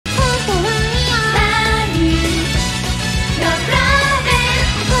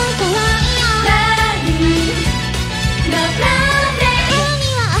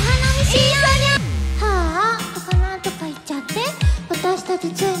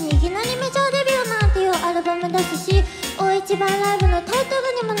にいきなりメジャーデビューなんていうアルバム出すし、大一番ライブのタイト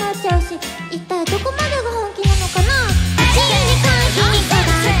ルにもなっちゃうし、一体どこまでが本気なのかな。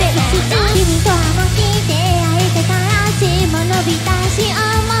君とあの日出会えてから足も伸びたし、思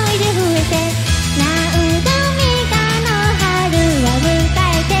い出増えて何度見かの春を迎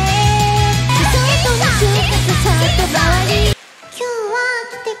えて、外の就活そっと回り、今日は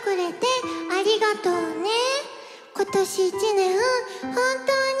来てくれてありがとうね。今年1年本当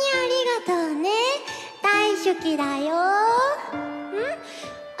にありがとうね。大好きだよ。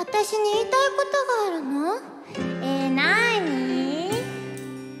私に言いたいことがあるの？なーに？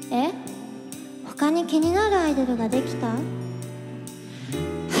他に気になるアイドルができた？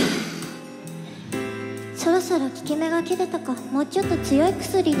そろそろ効き目が切れたか。もうちょっと強い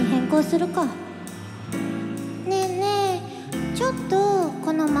薬に変更するか。ねえねえ、ちょっと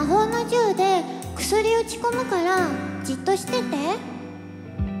この魔法の銃で薬打ち込むからじっとしてて。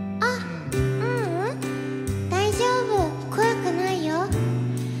あ、大丈夫、怖くないよ。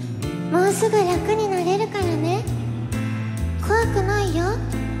もうすぐ楽になれるからね。怖くないよ、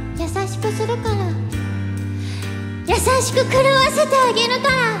優しくするから。優しく狂わせてあげるか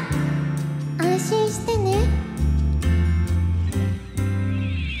ら、安心してね。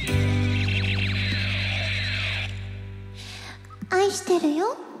愛してる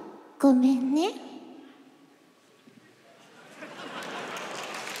よ。ごめんね。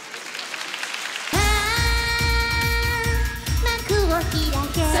幕を開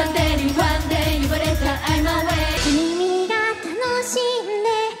け、Someday one day you will let I'm away。 君が楽しんで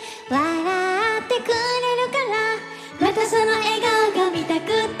笑ってくれるから、またその笑顔が見たくっ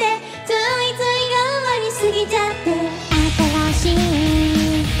て、ついつい我慢に過ぎちゃって。新しい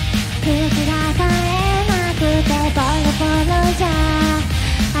服が買えなくてボロボロじゃ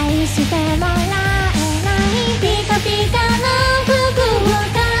愛してもらえない。ピカピカの服を買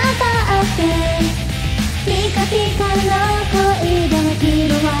ったって、ピカピカの恋でき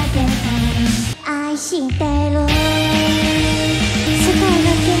るわけない。愛してる。世界が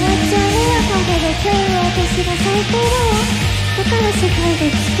気持ち悪いおかげで今日は私が咲いてるわ。だから世界で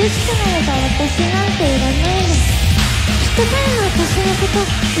美しくなれば私なんていらないの。きっと誰も私のこと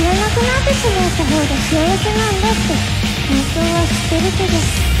いらなくなってしまった方が幸せなんだって本当は知ってるけど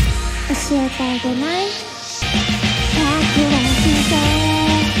教えてあげない。楽をして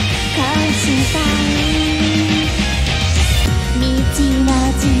恋したい。道の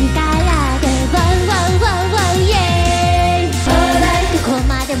力で Wow wow wow wow yeah。 どこま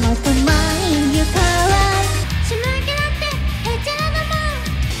でも共に行こう。締め切らってへちゃらだもん。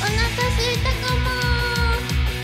お腹すいたか